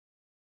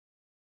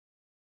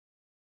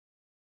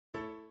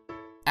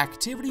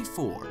Activity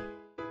 4.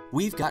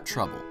 We've got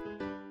trouble.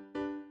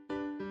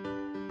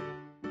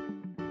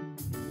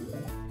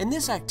 In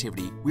this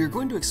activity, we are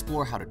going to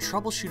explore how to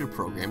troubleshoot a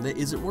program that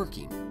isn't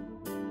working.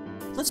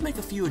 Let's make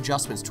a few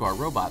adjustments to our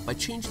robot by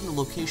changing the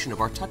location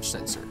of our touch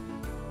sensor.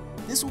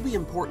 This will be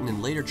important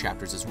in later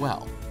chapters as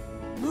well.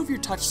 Move your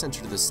touch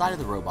sensor to the side of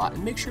the robot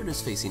and make sure it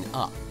is facing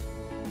up.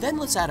 Then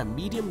let's add a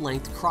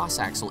medium-length cross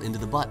axle into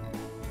the button.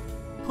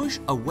 Push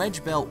a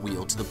wedge belt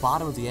wheel to the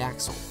bottom of the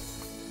axle.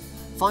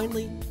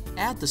 Finally,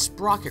 add the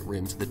sprocket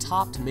rim to the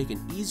top to make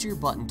an easier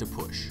button to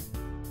push.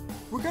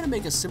 We're going to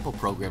make a simple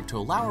program to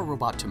allow our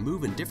robot to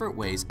move in different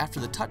ways after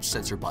the touch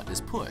sensor button is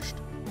pushed.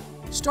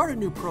 Start a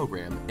new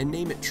program and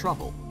name it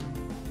Trouble.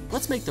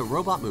 Let's make the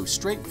robot move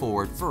straight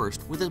forward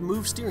first with a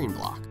move steering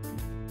block.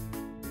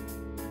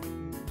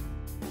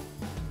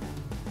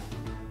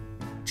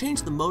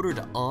 Change the motor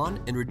to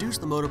on and reduce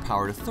the motor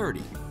power to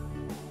 30.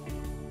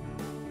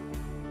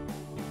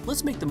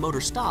 Let's make the motor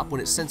stop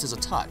when it senses a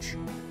touch.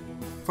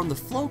 From the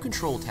Flow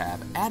Control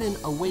tab, add in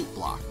a wait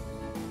block.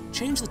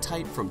 Change the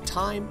type from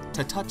Time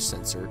to Touch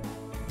Sensor,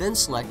 then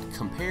select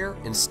Compare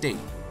and State.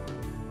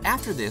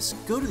 After this,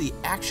 go to the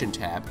Action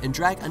tab and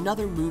drag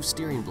another Move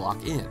Steering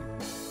block in.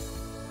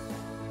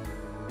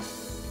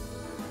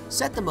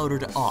 Set the motor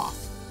to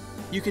off.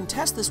 You can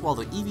test this while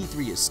the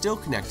EV3 is still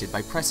connected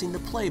by pressing the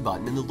Play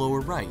button in the lower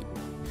right.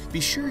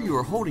 Be sure you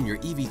are holding your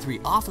EV3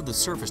 off of the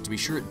surface to be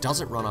sure it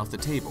doesn't run off the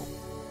table.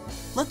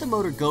 Let the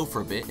motor go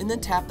for a bit and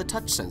then tap the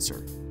touch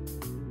sensor.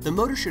 The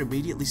motor should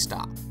immediately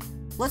stop.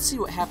 Let's see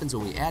what happens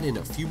when we add in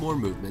a few more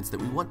movements that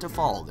we want to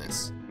follow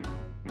this.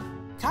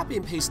 Copy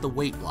and paste the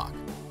wait block.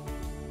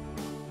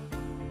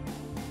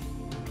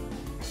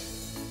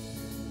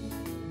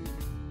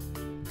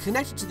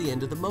 Connect it to the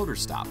end of the motor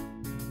stop.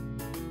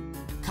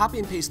 Copy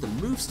and paste the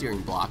move steering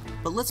block,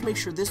 but let's make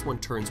sure this one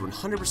turns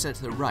 100%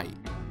 to the right.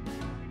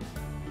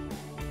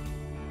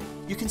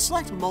 You can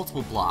select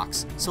multiple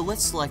blocks, so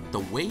let's select the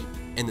wait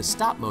and the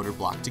stop motor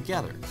block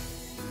together.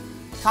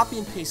 Copy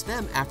and paste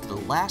them after the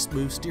last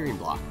move steering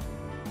block.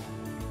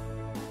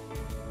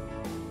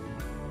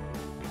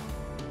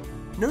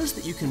 Notice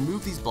that you can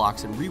move these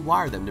blocks and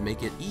rewire them to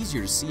make it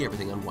easier to see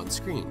everything on one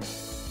screen.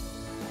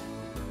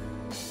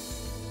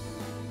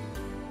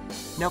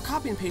 Now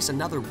copy and paste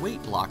another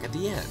wait block at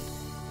the end.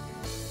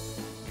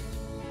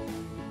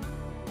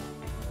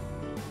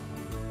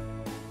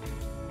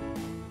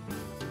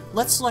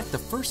 Let's select the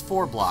first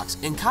 4 blocks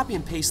and copy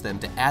and paste them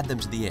to add them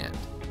to the end.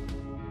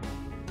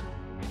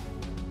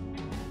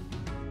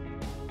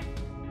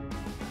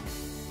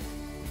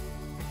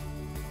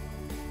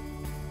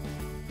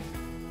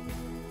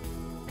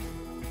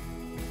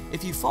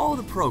 If you follow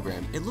the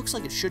program, it looks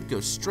like it should go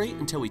straight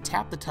until we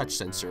tap the touch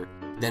sensor,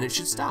 then it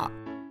should stop.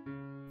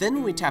 Then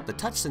when we tap the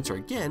touch sensor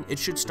again, it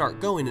should start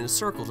going in a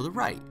circle to the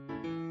right.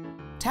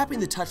 Tapping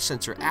the touch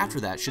sensor after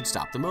that should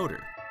stop the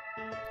motor.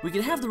 We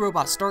can have the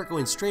robot start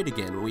going straight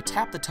again when we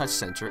tap the touch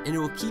sensor, and it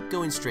will keep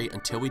going straight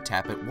until we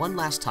tap it one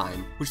last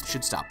time, which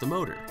should stop the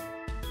motor.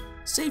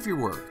 Save your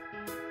work.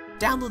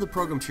 Download the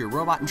program to your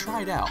robot and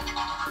try it out.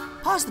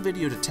 Pause the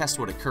video to test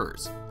what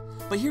occurs.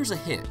 But here's a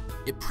hint,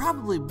 it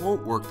probably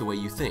won't work the way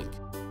you think.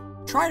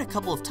 Try it a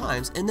couple of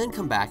times and then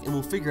come back and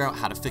we'll figure out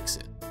how to fix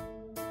it.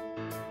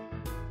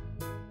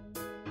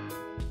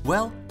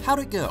 Well, how'd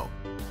it go?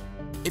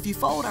 If you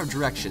followed our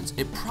directions,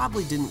 it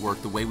probably didn't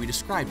work the way we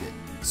described it.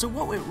 So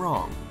what went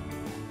wrong?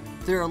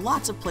 There are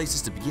lots of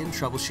places to begin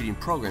troubleshooting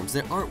programs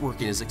that aren't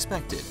working as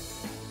expected.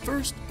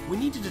 First, we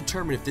need to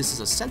determine if this is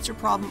a sensor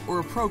problem or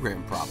a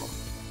program problem.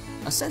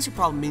 A sensor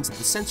problem means that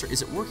the sensor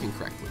isn't working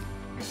correctly.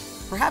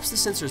 Perhaps the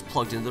sensor is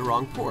plugged into the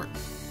wrong port,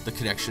 the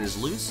connection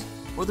is loose,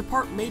 or the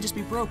part may just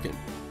be broken.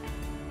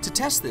 To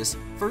test this,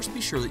 first be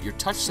sure that your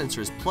touch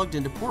sensor is plugged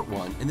into port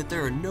 1 and that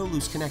there are no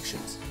loose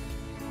connections.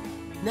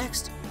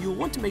 Next, you will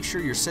want to make sure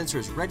your sensor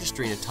is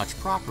registering a touch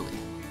properly.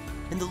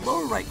 In the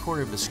lower right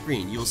corner of the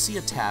screen, you will see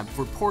a tab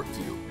for Port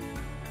View.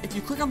 If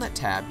you click on that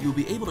tab, you will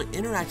be able to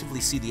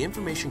interactively see the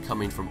information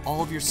coming from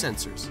all of your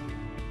sensors.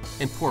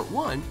 In port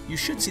 1, you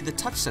should see the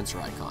touch sensor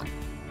icon.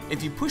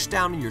 If you push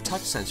down on your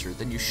touch sensor,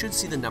 then you should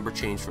see the number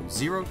change from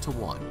 0 to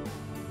 1.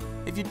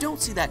 If you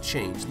don't see that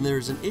change, then there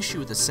is an issue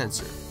with the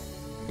sensor.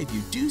 If you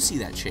do see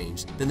that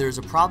change, then there is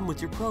a problem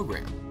with your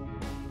program.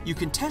 You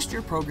can test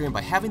your program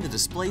by having the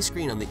display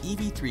screen on the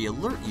EV3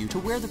 alert you to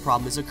where the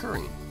problem is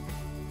occurring.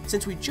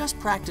 Since we just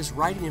practiced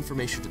writing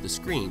information to the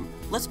screen,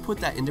 let's put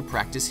that into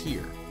practice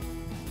here.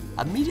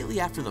 Immediately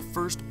after the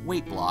first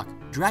wait block,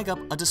 drag up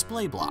a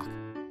display block.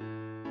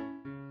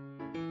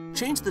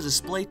 Change the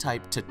display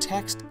type to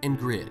text and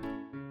grid.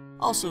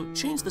 Also,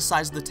 change the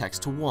size of the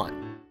text to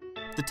 1.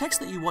 The text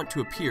that you want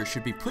to appear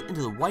should be put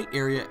into the white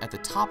area at the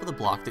top of the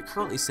block that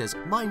currently says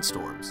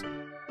Mindstorms.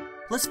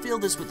 Let's fill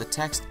this with the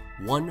text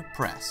 1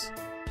 press.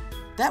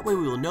 That way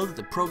we will know that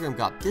the program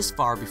got this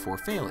far before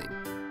failing.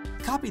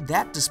 Copy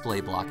that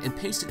display block and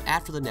paste it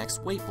after the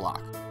next wait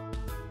block.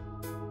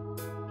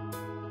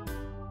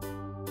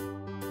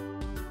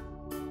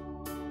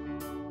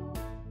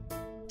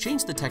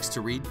 Change the text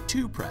to read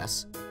 2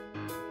 press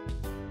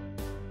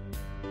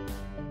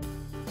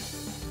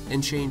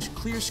and change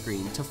clear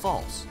screen to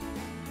false.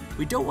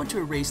 We don't want to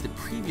erase the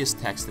previous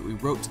text that we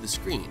wrote to the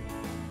screen.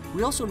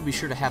 We also want to be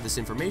sure to have this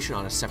information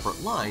on a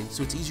separate line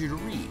so it's easier to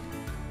read.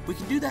 We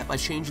can do that by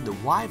changing the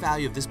Y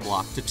value of this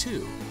block to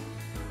 2.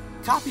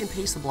 Copy and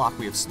paste the block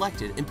we have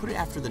selected and put it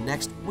after the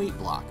next wait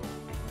block.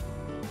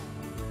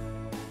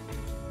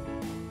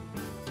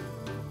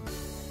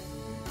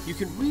 You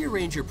can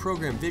rearrange your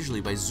program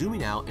visually by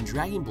zooming out and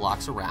dragging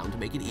blocks around to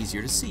make it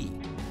easier to see.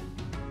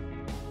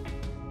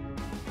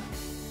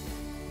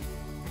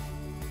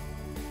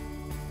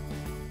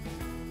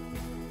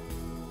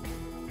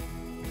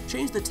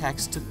 Change the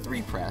text to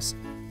 3 press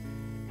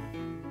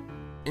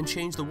and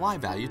change the Y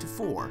value to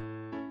 4.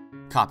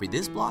 Copy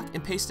this block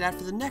and paste it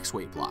after the next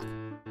wait block.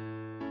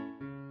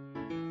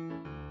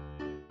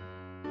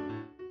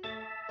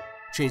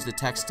 Change the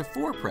text to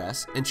 4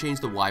 press and change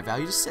the Y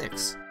value to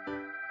 6.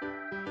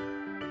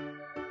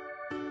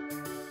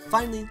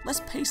 Finally,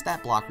 let's paste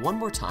that block one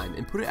more time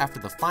and put it after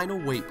the final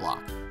wait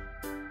block.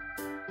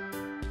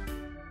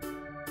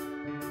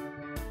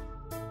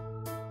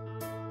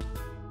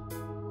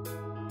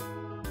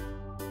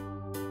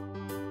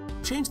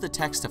 Change the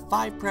text to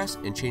 5 press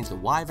and change the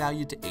Y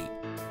value to 8.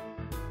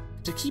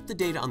 To keep the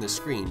data on the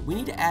screen, we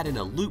need to add in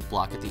a loop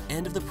block at the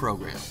end of the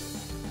program.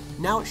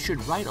 Now it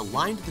should write a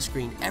line to the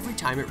screen every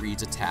time it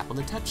reads a tap on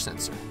the touch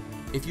sensor.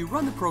 If you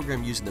run the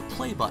program using the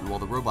play button while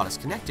the robot is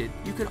connected,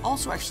 you can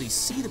also actually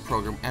see the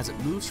program as it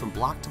moves from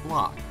block to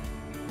block.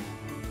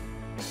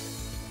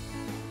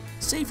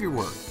 Save your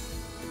work.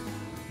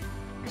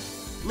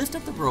 Lift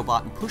up the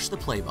robot and push the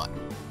play button.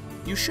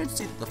 You should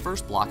see that the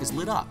first block is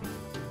lit up.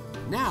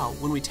 Now,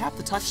 when we tap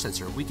the touch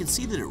sensor, we can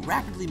see that it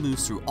rapidly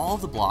moves through all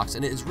the blocks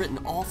and it has written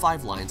all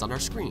 5 lines on our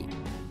screen.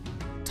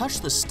 Touch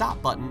the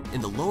stop button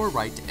in the lower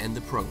right to end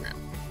the program.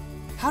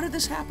 How did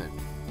this happen?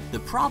 The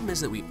problem is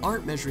that we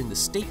aren't measuring the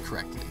state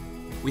correctly.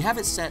 We have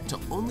it set to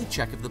only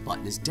check if the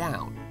button is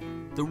down.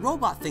 The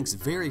robot thinks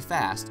very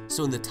fast,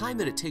 so in the time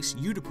that it takes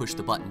you to push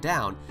the button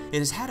down, it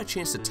has had a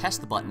chance to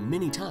test the button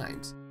many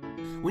times.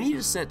 We need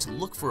to set it to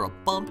look for a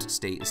bumped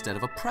state instead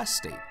of a pressed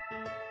state.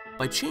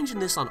 By changing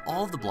this on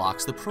all of the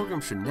blocks, the program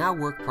should now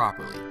work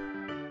properly.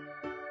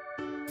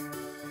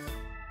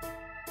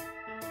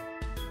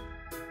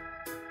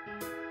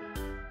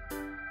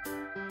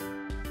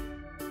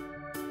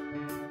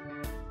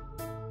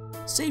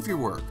 Save your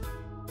work.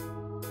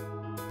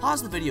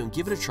 Pause the video and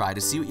give it a try to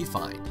see what you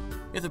find.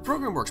 If the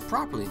program works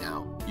properly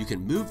now, you can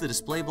move the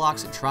display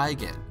blocks and try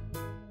again.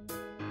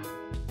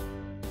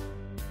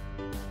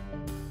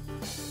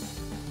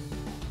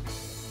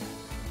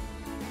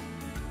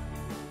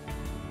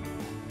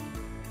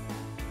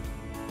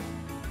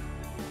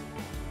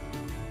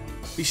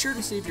 Be sure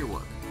to save your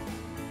work.